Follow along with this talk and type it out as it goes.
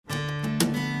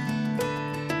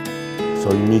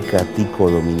Soy nica,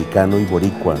 tico, dominicano y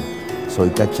boricua. Soy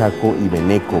cachaco y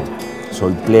veneco.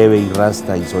 Soy plebe y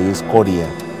rasta y soy escoria.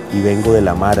 Y vengo de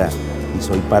la mara. Y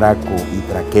soy paraco y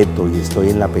traqueto y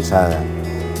estoy en la pesada.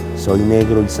 Soy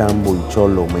negro y sambo y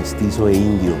cholo, mestizo e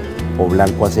indio, o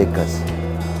blanco a secas.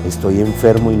 Estoy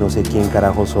enfermo y no sé quién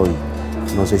carajo soy.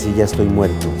 No sé si ya estoy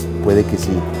muerto, puede que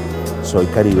sí. Soy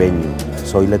caribeño,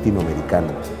 soy latinoamericano.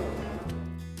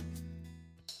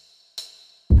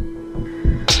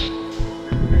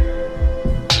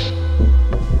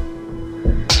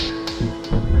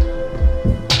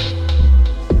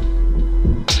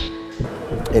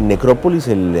 En Necrópolis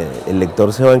el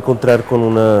lector se va a encontrar con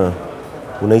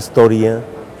una historia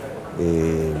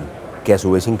que a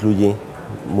su vez incluye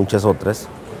muchas otras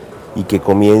y que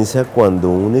comienza cuando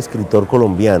un escritor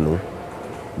colombiano,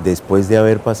 después de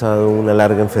haber pasado una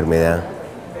larga enfermedad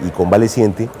y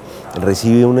convaleciente,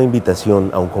 recibe una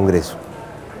invitación a un congreso.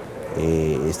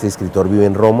 Este escritor vive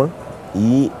en Roma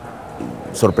y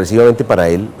sorpresivamente para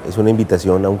él es una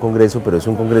invitación a un congreso, pero es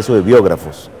un congreso de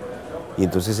biógrafos. Y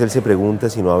entonces él se pregunta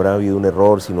si no habrá habido un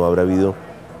error, si no habrá habido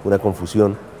una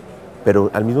confusión,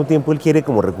 pero al mismo tiempo él quiere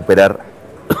como recuperar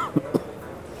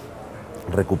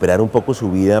un poco su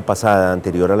vida pasada,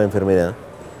 anterior a la enfermedad,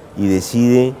 y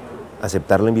decide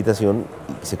aceptar la invitación,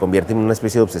 y se convierte en una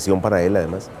especie de obsesión para él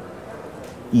además,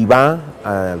 y va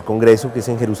al congreso que es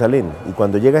en Jerusalén, y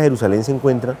cuando llega a Jerusalén se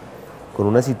encuentra con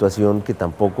una situación que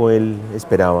tampoco él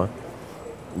esperaba,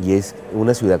 y es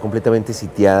una ciudad completamente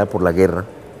sitiada por la guerra,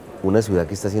 una ciudad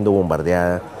que está siendo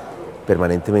bombardeada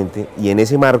permanentemente, y en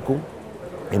ese marco,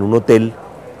 en un hotel,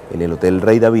 en el Hotel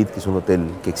Rey David, que es un hotel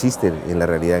que existe en la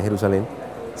realidad en Jerusalén,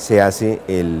 se hace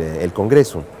el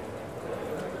congreso.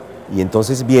 Y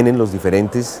entonces vienen los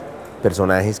diferentes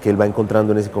personajes que él va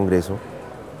encontrando en ese congreso,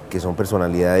 que son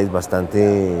personalidades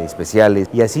bastante especiales,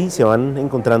 y así se van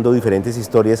encontrando diferentes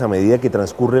historias a medida que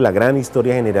transcurre la gran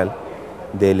historia general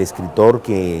del escritor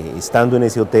que, estando en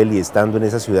ese hotel y estando en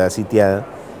esa ciudad sitiada,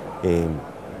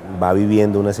 va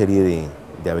viviendo una serie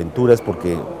de aventuras,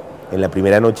 porque en la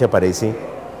primera noche aparece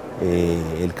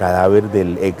el cadáver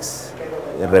del ex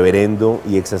reverendo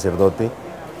y ex sacerdote,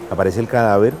 aparece el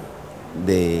cadáver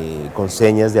con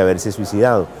señas de haberse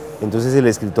suicidado. Entonces el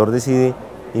escritor decide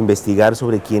investigar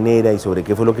sobre quién era y sobre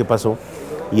qué fue lo que pasó,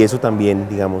 y eso también,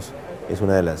 digamos, es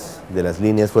una de las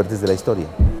líneas fuertes de la historia.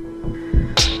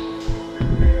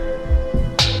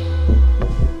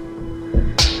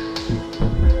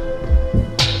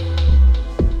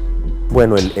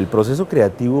 Bueno, el proceso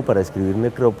creativo para escribir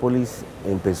Necrópolis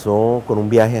empezó con un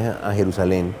viaje a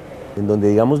Jerusalén, en donde,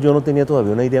 digamos, yo no tenía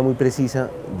todavía una idea muy precisa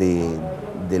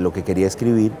de lo que quería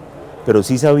escribir, pero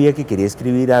sí sabía que quería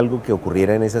escribir algo que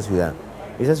ocurriera en esa ciudad.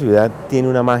 Esa ciudad tiene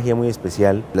una magia muy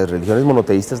especial. Las religiones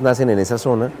monoteístas nacen en esa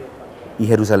zona y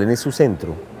Jerusalén es su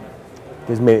centro.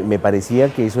 Entonces me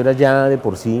parecía que eso era ya de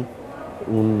por sí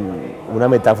una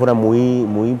metáfora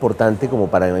muy importante como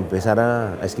para empezar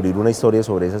a escribir una historia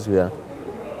sobre esa ciudad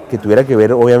que tuviera que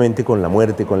ver obviamente con la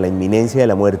muerte, con la inminencia de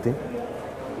la muerte.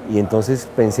 Y entonces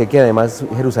pensé que además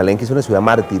Jerusalén, que es una ciudad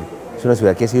mártir, es una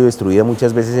ciudad que ha sido destruida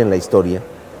muchas veces en la historia,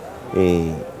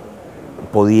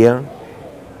 podía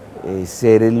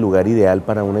ser el lugar ideal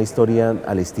para una historia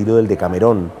al estilo del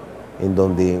Decamerón, en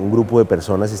donde un grupo de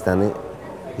personas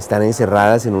están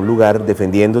encerradas en un lugar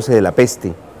defendiéndose de la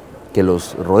peste que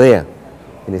los rodea.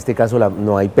 En este caso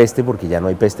no hay peste porque ya no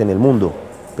hay peste en el mundo,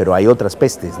 pero hay otras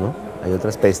pestes, ¿no? Hay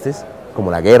otras pestes como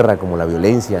la guerra, como la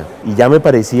violencia, y ya me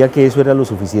parecía que eso era lo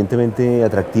suficientemente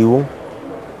atractivo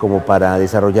como para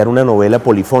desarrollar una novela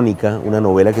polifónica, una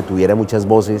novela que tuviera muchas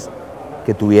voces,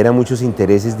 que tuviera muchos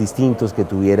intereses distintos, que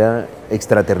tuviera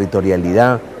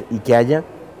extraterritorialidad y que haya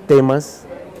temas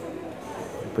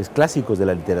pues clásicos de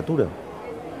la literatura,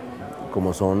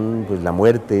 como son pues la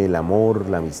muerte, el amor,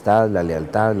 la amistad, la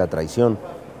lealtad, la traición.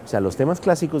 O sea, los temas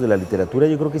clásicos de la literatura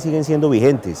yo creo que siguen siendo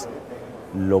vigentes.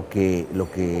 Lo que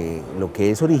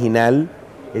es original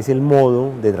es el modo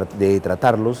de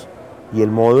tratarlos y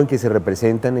el modo en que se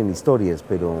representan en historias,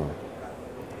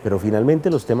 pero finalmente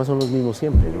los temas son los mismos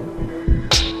siempre, ¿no?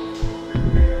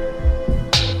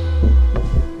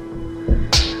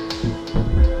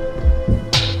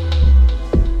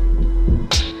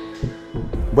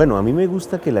 Bueno, a mí me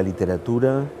gusta que la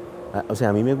literatura, o sea,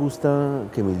 a mí me gusta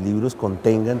que mis libros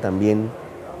contengan también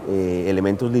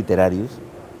elementos literarios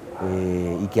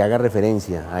y que haga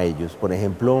referencia a ellos. Por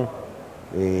ejemplo,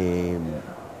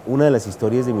 una de las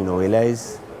historias de mi novela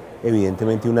es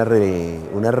evidentemente una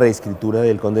reescritura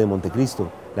del Conde de Montecristo,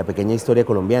 la pequeña historia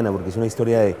colombiana, porque es una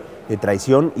historia de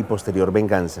traición y posterior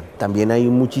venganza. También hay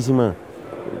muchísima,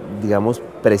 digamos,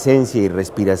 presencia y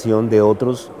respiración de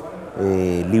otros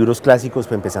libros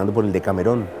clásicos, empezando por el de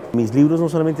Camerón. Mis libros no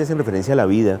solamente hacen referencia a la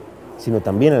vida, sino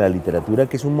también a la literatura,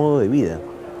 que es un modo de vida,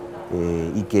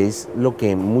 y que es lo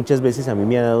que muchas veces a mí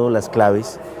me ha dado las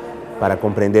claves para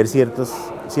comprender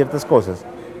ciertas cosas.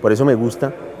 Por eso me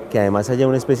gusta que además haya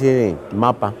una especie de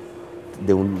mapa,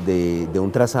 de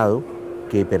un trazado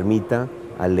que permita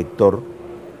al lector,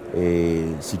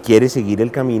 si quiere seguir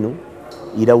el camino,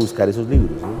 ir a buscar esos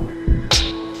libros, ¿no?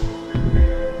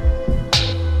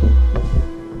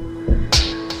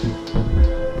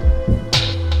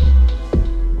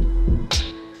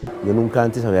 Yo nunca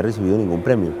antes había recibido ningún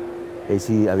premio.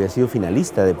 Había sido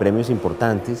finalista de premios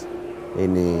importantes,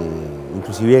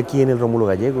 inclusive aquí en el Rómulo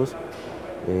Gallegos.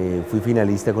 Fui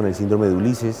finalista con el Síndrome de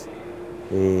Ulises.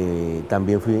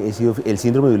 También el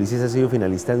Síndrome de Ulises ha sido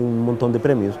finalista de un montón de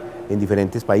premios en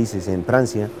diferentes países, en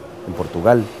Francia, en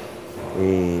Portugal.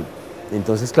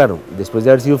 Entonces, claro, después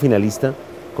de haber sido finalista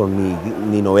con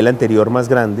mi novela anterior más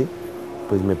grande,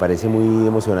 pues me parece muy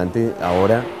emocionante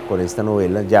ahora con esta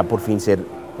novela ya por fin ser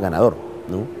ganador,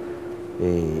 ¿no?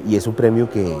 Y es un premio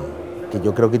que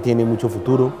yo creo que tiene mucho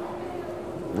futuro.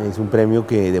 Es un premio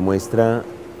que demuestra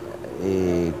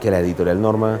que la editorial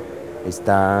Norma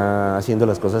está haciendo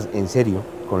las cosas en serio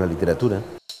con la literatura.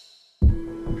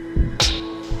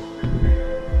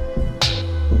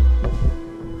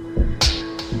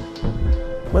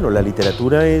 Bueno, la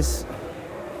literatura es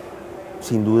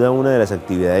sin duda una de las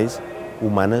actividades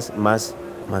humanas más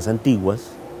antiguas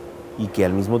y que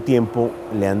al mismo tiempo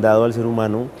le han dado al ser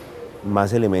humano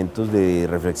más elementos de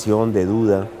reflexión, de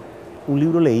duda. Un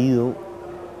libro leído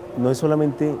no es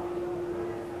solamente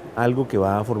algo que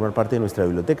va a formar parte de nuestra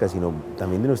biblioteca, sino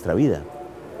también de nuestra vida.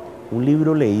 Un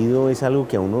libro leído es algo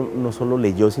que a uno no solo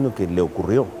leyó, sino que le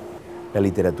ocurrió. La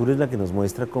literatura es la que nos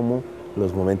muestra cómo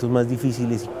los momentos más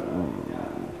difíciles,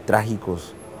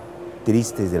 trágicos,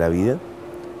 tristes de la vida,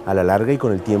 a la larga y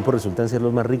con el tiempo resultan ser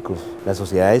los más ricos. Las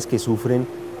sociedades que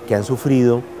han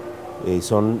sufrido,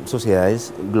 son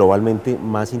sociedades globalmente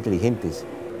más inteligentes.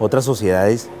 Otras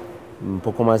sociedades un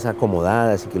poco más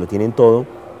acomodadas y que lo tienen todo,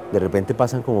 de repente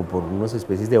pasan como por unas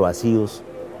especies de vacíos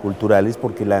culturales,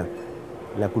 porque la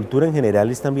cultura en general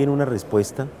es también una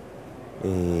respuesta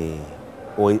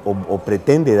o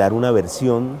pretende dar una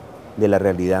versión de la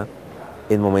realidad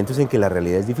en momentos en que la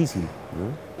realidad es difícil,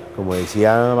 ¿no? Como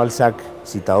decía Balzac,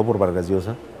 citado por Vargas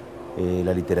Llosa,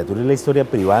 la literatura es la historia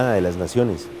privada de las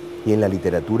naciones, y en la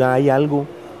literatura hay algo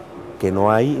que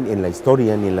no hay en la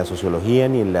historia, ni en la sociología,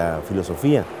 ni en la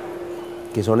filosofía,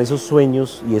 que son esos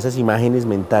sueños y esas imágenes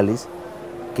mentales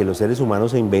que los seres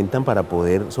humanos se inventan para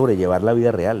poder sobrellevar la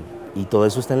vida real. Y todo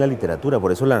eso está en la literatura,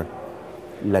 por eso la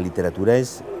literatura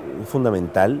es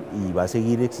fundamental y va a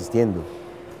seguir existiendo.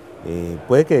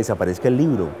 Puede que desaparezca el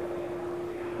libro,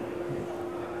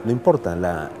 no importa,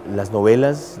 las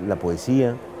novelas, la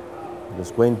poesía,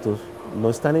 los cuentos, no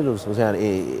están en los... O sea,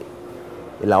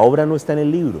 la obra no está en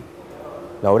el libro.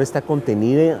 La obra está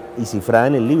contenida y cifrada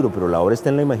en el libro, pero la obra está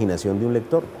en la imaginación de un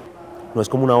lector. No es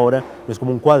como una obra, no es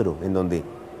como un cuadro, en donde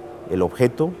el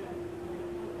objeto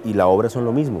y la obra son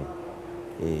lo mismo.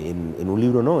 En un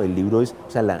libro no, el libro es...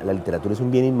 O sea, la literatura es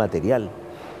un bien inmaterial.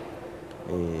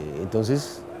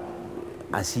 Entonces,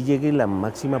 así llegue la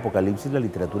máxima apocalipsis, la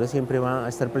literatura siempre va a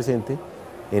estar presente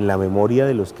en la memoria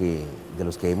de los que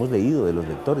hemos leído, de los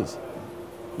lectores.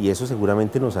 Y eso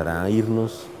seguramente nos hará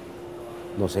irnos,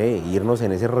 no sé, irnos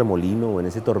en ese remolino o en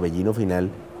ese torbellino final,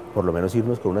 por lo menos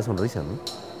irnos con una sonrisa, ¿no?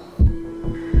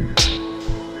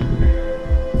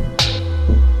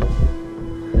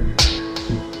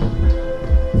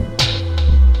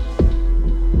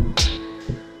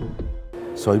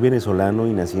 Soy venezolano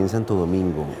y nací en Santo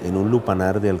Domingo, en un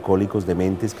lupanar de alcohólicos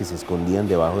dementes que se escondían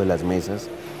debajo de las mesas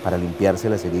para limpiarse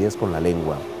las heridas con la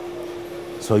lengua.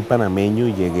 Soy panameño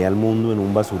y llegué al mundo en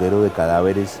un basurero de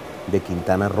cadáveres de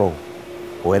Quintana Roo.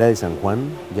 ¿O era de San Juan?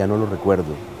 Ya no lo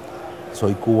recuerdo.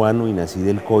 Soy cubano y nací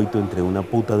del coito entre una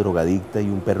puta drogadicta y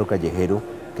un perro callejero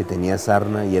que tenía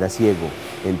sarna y era ciego,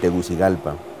 en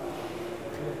Tegucigalpa.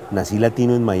 Nací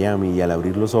latino en Miami y al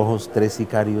abrir los ojos 3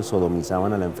 sicarios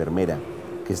sodomizaban a la enfermera,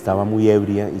 que estaba muy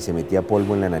ebria y se metía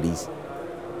polvo en la nariz.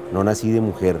 No nací de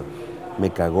mujer,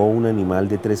 me cagó un animal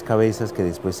de 3 cabezas que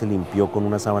después se limpió con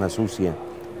una sábana sucia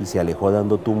y se alejó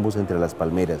dando tumbos entre las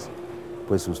palmeras,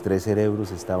 pues sus 3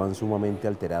 cerebros estaban sumamente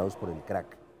alterados por el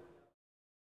crack.